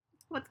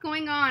what's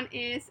going on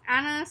is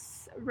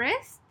Anna's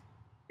wrist.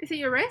 Is it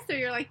your wrist or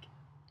you're like?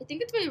 I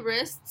think it's my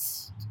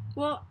wrists.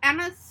 Well,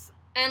 Anna's.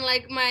 And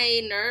like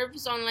my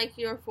nerves on like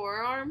your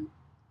forearm.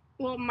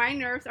 Well, my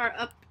nerves are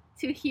up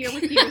to here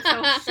with you,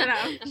 so shut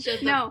up.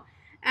 No,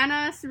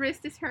 Anna's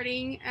wrist is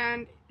hurting,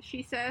 and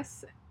she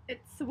says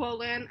it's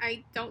swollen.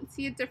 I don't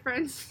see a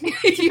difference.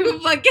 You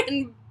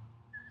fucking.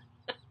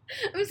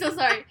 I'm so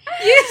sorry.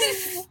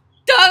 You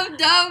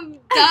dumb.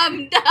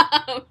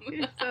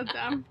 You're so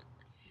dumb.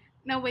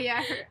 No, but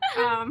yeah,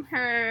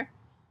 her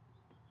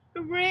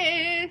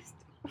wrist.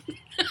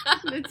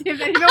 Let's see if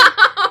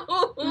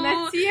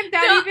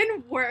that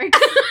even works.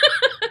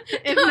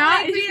 If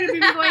not, it's just gonna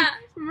be going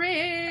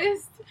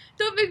wrist.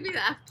 Don't make me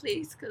laugh,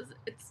 please, because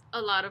it's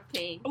a lot of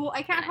pain. Well,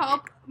 I can't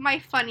help my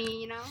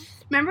funny,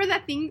 Remember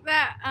that thing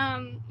that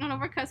one of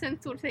our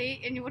cousins would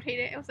say, and you would hate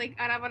it? It was like,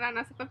 Ana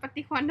Banana se fue pa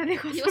Tijuana,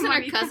 dejó a He su wasn't our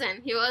hermanita.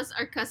 cousin. He was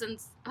our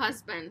cousin's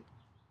husband.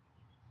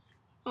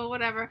 Oh,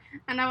 whatever.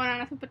 Ana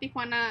Banana se fue pa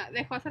Tijuana,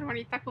 dejó a su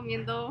hermanita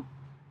comiendo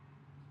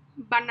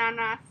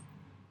bananas.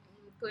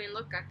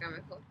 Comiendo caca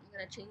mejor. I'm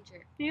gonna change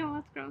it. Ew,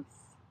 that's gross.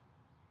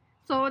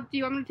 So, do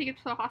you want me to take it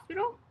to the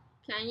hospital?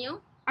 Can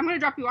you? I'm gonna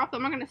drop you off, though.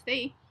 I'm not gonna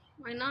stay.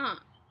 Why not?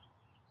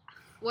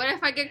 What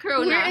if I get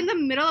corona? We're in the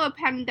middle of a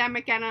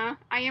pandemic, Anna.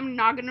 I am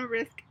not gonna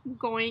risk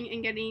going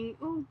and getting.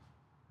 Oh,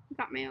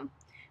 got mail.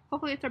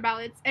 Hopefully, it's our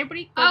ballots.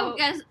 Everybody, go vote.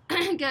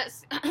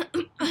 guess.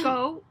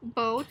 Go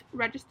vote,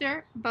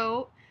 register,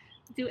 vote,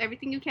 do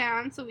everything you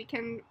can so we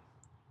can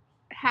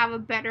have a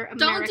better America.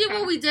 Don't do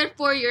what we did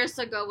 4 years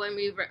ago when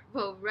we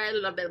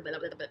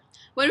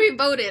when we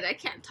voted. I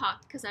can't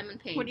talk because I'm in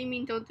pain. What do you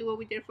mean? Don't do what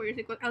we did 4 years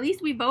ago? At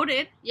least we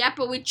voted. Yeah,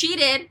 but we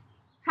cheated,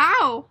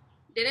 How?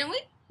 didn't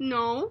we?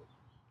 No,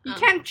 you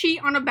can't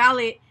cheat on a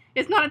ballot.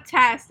 It's not a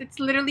test. It's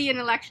literally an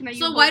election that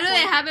you. So vote why do for. they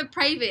have it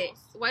private?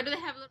 Why do they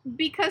have?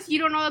 Because you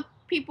don't know the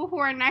people who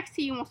are next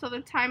to you most of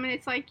the time, and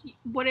it's like,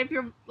 what if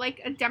you're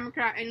like a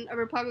Democrat and a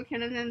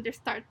Republican, and then there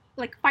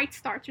fight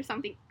starts or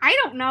something? I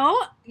don't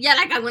know. Yeah,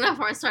 like I'm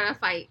gonna start a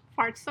fight.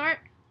 Fart start?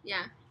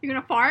 Yeah, You're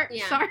gonna fart?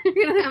 Yeah. Start?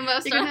 I'm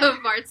gonna start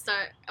a fart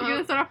start. You're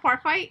gonna start a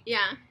fart fight?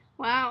 Yeah,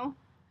 Wow.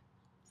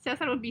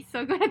 Cesar would be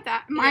so good at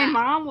that. My Yeah.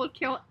 mom would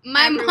kill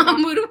my everyone.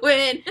 mom would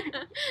win.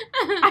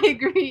 I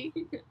agree.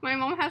 My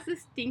mom has the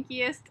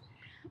stinkiest,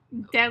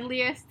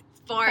 deadliest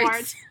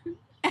Farts.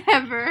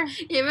 ever.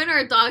 Even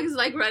our dogs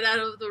like run out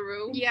of the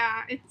room.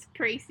 Yeah, it's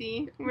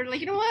crazy. We're like,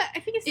 you know what? I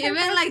think it's time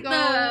Even for us like to go.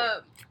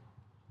 the.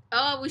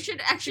 Oh, we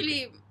should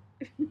actually.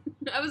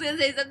 I was gonna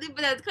say something,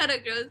 but that's kind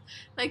of gross.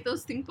 Like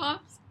those stink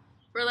pops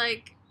for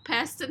like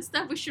pests and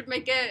stuff. We should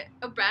make it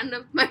a brand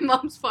of my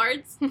mom's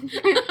farts.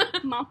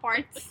 Mom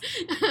farts.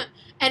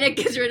 And it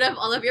gets rid of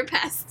all of your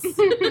pests.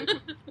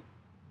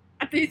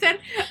 I thought you said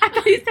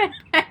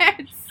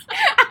pets.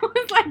 I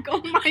was like,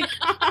 oh my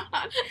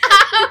god.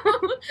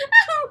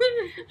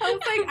 I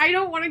was like, I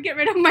don't want to get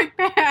rid of my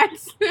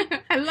pets.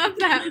 I love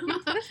that.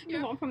 Let's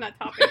move on from that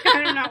topic.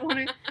 I do not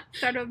want to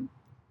start a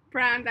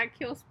brand that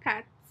kills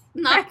pets.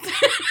 Not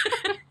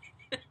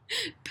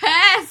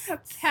pests.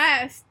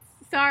 Pests.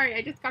 Sorry,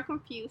 I just got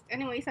confused.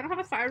 Anyways, I don't have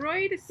a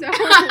thyroid, so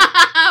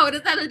What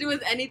does that have to do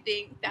with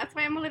anything? that's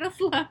why I'm a little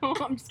slow.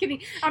 I'm just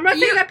kidding. I'm not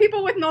saying that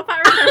people with no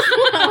thyroid are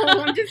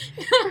slow. I'm just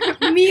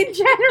me in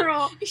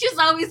general. She's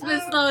always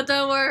been slow.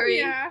 Don't worry.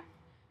 Yeah.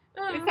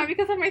 It's not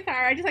because of my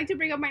thyroid. I just like to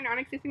bring up my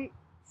non-existent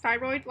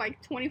thyroid like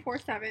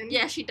 24/7.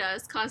 Yeah, she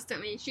does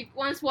constantly. She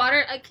wants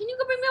water. Can you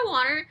go bring me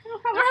water? I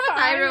don't I don't have a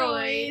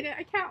thyroid.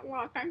 I can't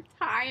walk. I'm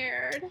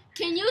tired.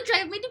 Can you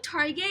drive me to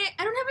Target?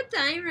 I don't have a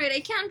thyroid. I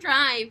can't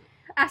drive.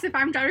 As if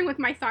I'm driving with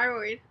my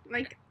thyroid.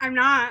 Like, I'm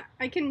not.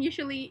 I can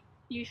usually,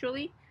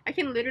 I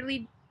can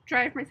literally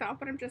drive myself,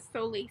 but I'm just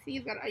so lazy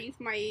that I use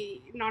my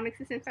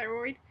non-existent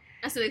thyroid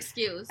That's an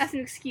excuse. as an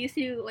excuse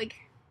to, like,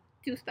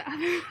 do stuff.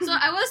 So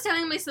I was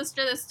telling my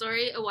sister this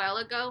story a while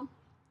ago,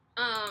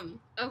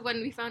 of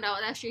when we found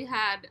out that she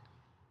had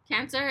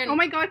cancer, and oh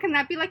my god, can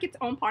that be, like, its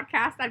own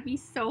podcast? That'd be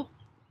so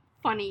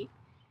funny.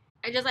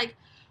 I just like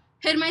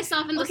hid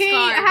myself in the Okay,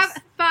 scars.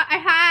 I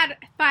had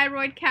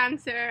thyroid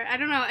cancer. I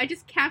don't know.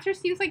 Cancer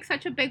seems like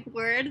such a big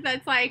word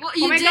that's like, Well, oh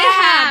you my did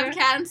god. have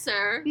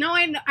cancer. No,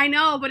 I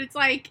know, but it's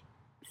like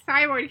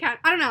thyroid cancer.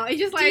 I don't know. It's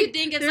just Do like. you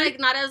think it's like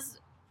not as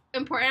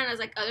important as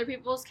like other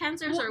people's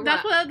cancers, or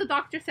That's what? what the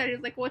doctor said. It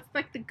was like, what's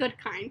like the good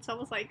kind? So I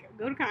was like,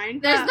 good kind.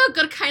 There's But- no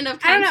good kind of I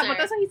cancer. don't know, but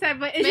that's what he said.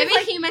 But it's Maybe just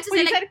like, he meant to when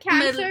say you like said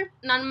cancer.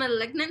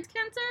 non-malignant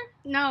cancer.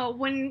 No,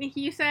 when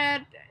you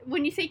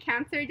say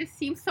cancer, it just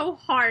seems so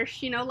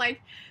harsh.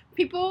 Like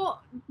people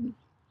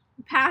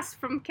pass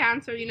from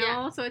cancer.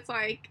 Yeah. So it's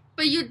like.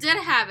 But you did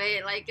have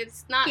it. Like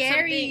it's not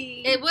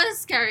Scary. something. It was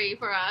scary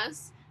for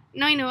us.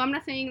 No, I know. I'm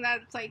not saying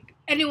that it's like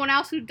anyone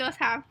else who does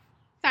have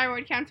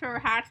thyroid cancer or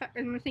has.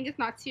 I'm saying it's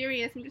not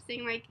serious. I'm just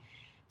saying like,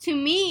 to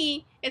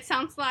me, it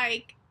sounds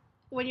like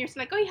when you're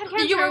like, oh, you had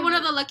cancer. You were one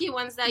of the lucky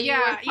ones that you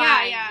were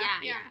fine.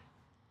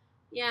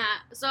 Yeah.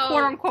 So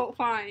Quote unquote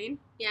fine.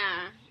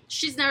 yeah,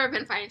 she's never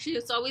been fine.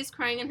 She's always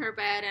crying in her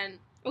bed, and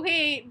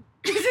Okay,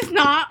 this is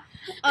not.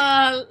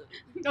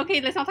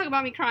 Okay, let's not talk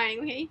about me crying.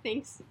 Okay,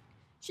 thanks.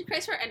 she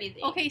cries for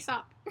anything. Okay,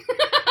 stop.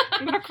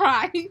 I'm gonna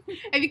cry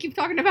if you keep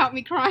talking about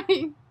me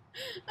crying.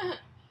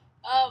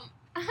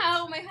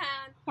 How my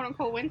hand quote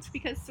unquote went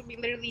because we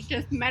literally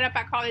just met up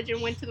at college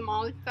and went to the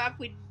mall and stuff.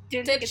 We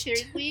didn't take it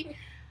seriously.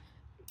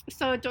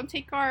 So don't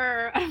take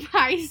our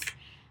advice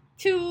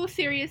too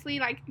seriously.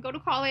 Like, go to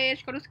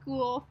college, go to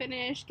school,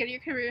 finish, get your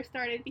career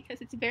started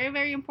because it's very,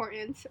 very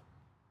important.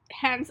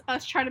 Hence,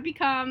 us trying to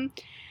become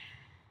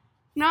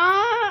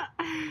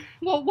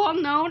well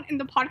known in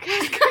the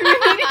podcast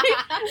community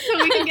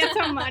so we can get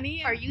some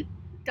money. Are you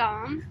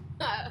dumb?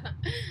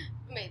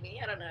 Maybe,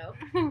 I don't know.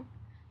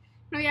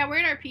 No, yeah, we're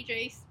in our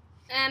PJs.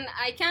 And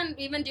I can't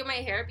even do my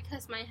hair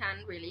because my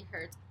hand really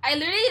hurts. I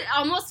literally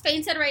almost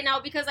fainted right now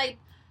because I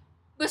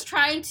was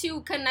trying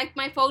to connect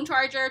my phone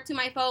charger to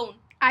my phone.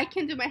 I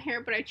can do my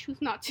hair, but I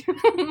choose not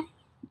to.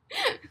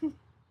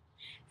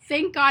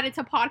 Thank God it's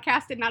a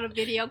podcast and not a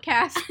video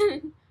cast.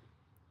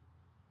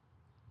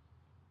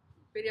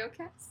 Video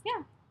cast?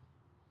 Yeah.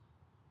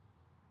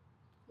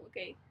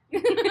 Okay.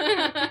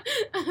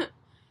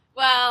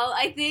 Well,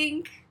 I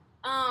think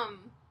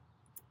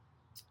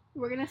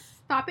we're gonna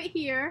stop it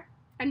here.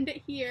 End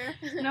it here.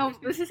 No,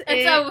 this is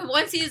it's a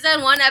 1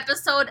 season, 1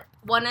 episode,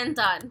 1 and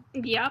done.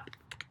 Yep.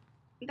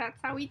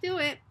 That's how we do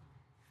it.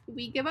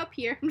 We give up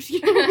here.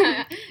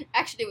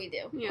 Actually, we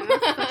do. Yeah,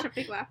 that's such a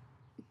big laugh.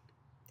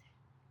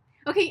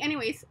 Okay,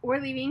 anyways, we're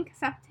leaving because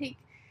I have to take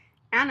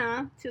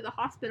Anna to the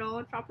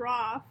hospital, drop her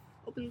off,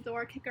 open the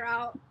door, kick her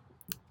out.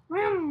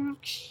 Leave.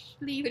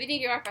 Who do you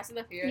think you are, Fast and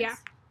the Furious? Yeah.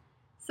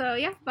 So,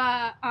 yeah,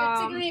 but...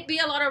 it's going to be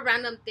a lot of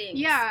random things.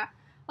 Yeah.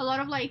 A lot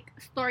of, like,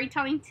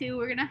 storytelling, too.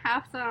 We're going to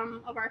have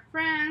some of our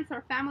friends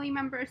or family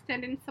members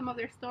send in some of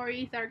their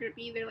stories that are going to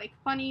be either, like,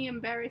 funny,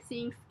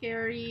 embarrassing,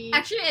 scary.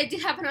 Actually, I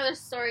did have another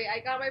story. I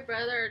got my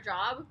brother a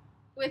job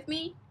with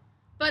me,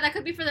 but that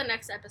could be for the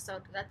next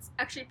episode. That's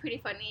actually pretty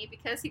funny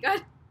because he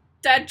got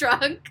dead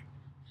drunk.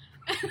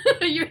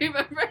 You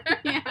remember?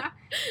 Yeah.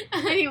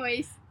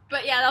 Anyways.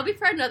 But, yeah, that'll be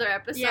for another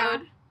episode. Yeah.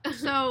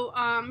 So,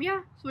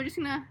 yeah. So, we're just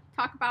going to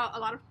talk about a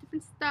lot of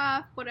different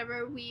stuff,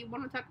 whatever we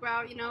want to talk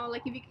about, you know,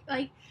 like, if you,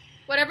 like...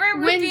 Whatever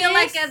we feel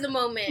like at the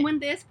moment. When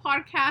this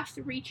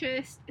podcast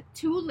reaches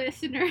 2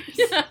 listeners.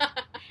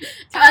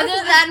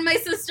 Other than my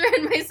sister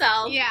and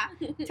myself. Yeah.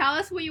 Tell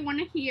us what you want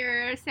to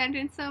hear. Send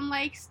in some,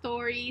 like,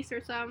 stories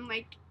or some,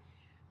 like,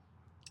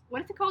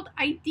 what is it called?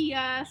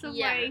 Ideas of,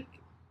 like,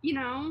 you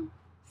know,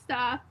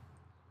 stuff.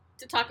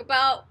 To talk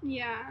about.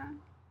 Yeah.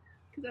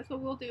 Because that's what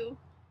we'll do.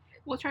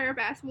 We'll try our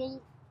best.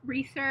 We'll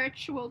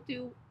research. We'll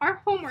do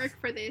our homework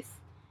for this.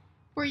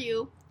 For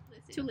you.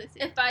 To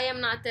listen. If I am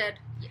not dead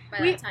by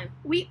that time.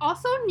 We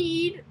also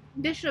need,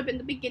 this should have been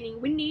the beginning,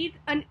 we need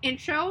an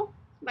intro,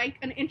 like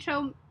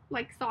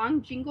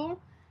song jingle,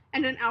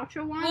 and an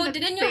outro one. Oh,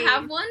 didn't you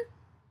have one?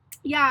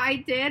 Yeah, I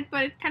did,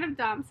 but it's kind of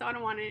dumb, so I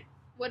don't want it.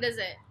 What is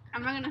it?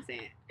 I'm not gonna say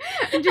it.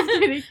 I'm just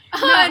kidding.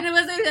 And it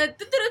was like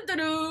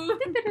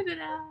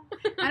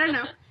I don't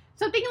know.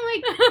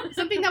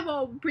 Something that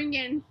will bring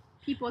in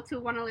people to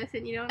want to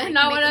listen, you know? Like, and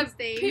not want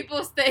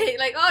people stay.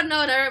 Like, oh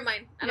no, never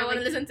mind. I don't want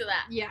to listen to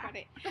that. Yeah.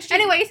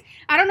 Anyways,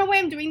 I don't know why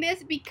I'm doing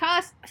this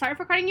because, sorry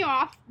for cutting you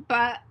off,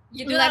 but...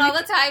 You do that all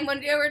the time.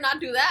 When do you ever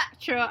not do that?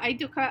 True, I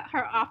do cut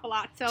her off a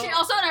lot, so... She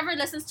also never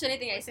listens to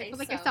anything I say,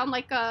 I sound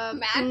like a...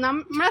 man?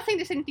 I'm not saying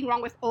there's anything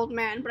wrong with old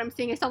man, but I'm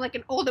saying I sound like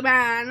an old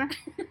man.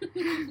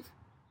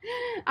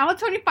 I'm a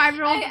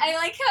 25-year-old... I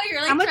like how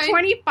you're like I'm a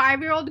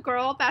 25-year-old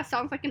girl that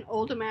sounds like an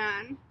old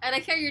man. I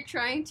like how you're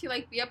trying to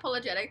like be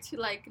apologetic to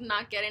like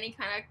not get any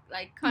kind of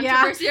like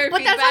controversy or but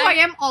feedback. That's how I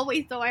am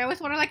always though. I always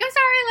want to like, I'm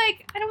sorry,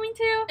 like, I don't mean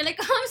to. And like,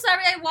 oh, I'm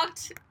sorry I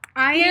walked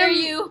near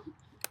you.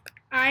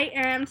 I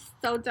am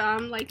so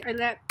dumb. Like, I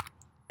let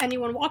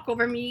anyone walk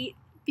over me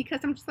because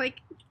I'm just like,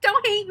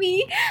 don't hate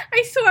me.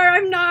 I swear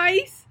I'm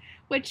nice.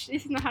 Which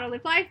is not how to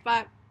live life,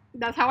 but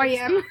that's how I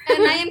am.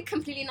 And I am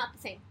completely not the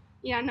same.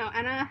 Yeah, no,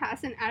 Anna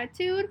has an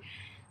attitude.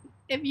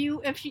 If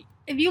you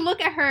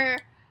look at her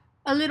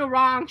a little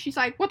wrong, she's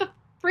like, what the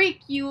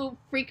freak, you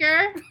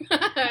freaker?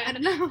 I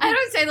don't know. I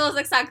don't say those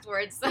exact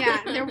words.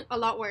 Yeah, they're a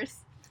lot worse.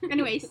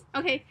 Anyways,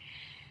 okay.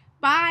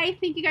 Bye.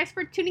 Thank you guys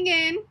for tuning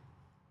in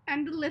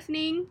and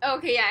listening.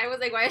 Okay, yeah, I was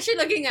like, why is she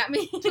looking at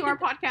me? To our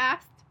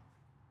podcast.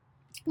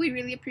 We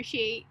really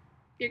appreciate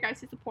your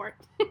guys' support.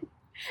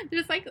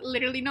 There's like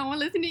literally no one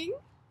listening.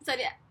 So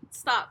yeah,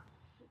 stop.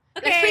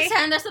 Okay. Let's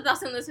pretend there's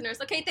 1,000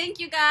 listeners. Okay, thank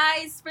you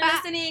guys for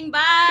listening. Bye.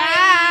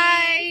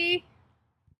 Bye.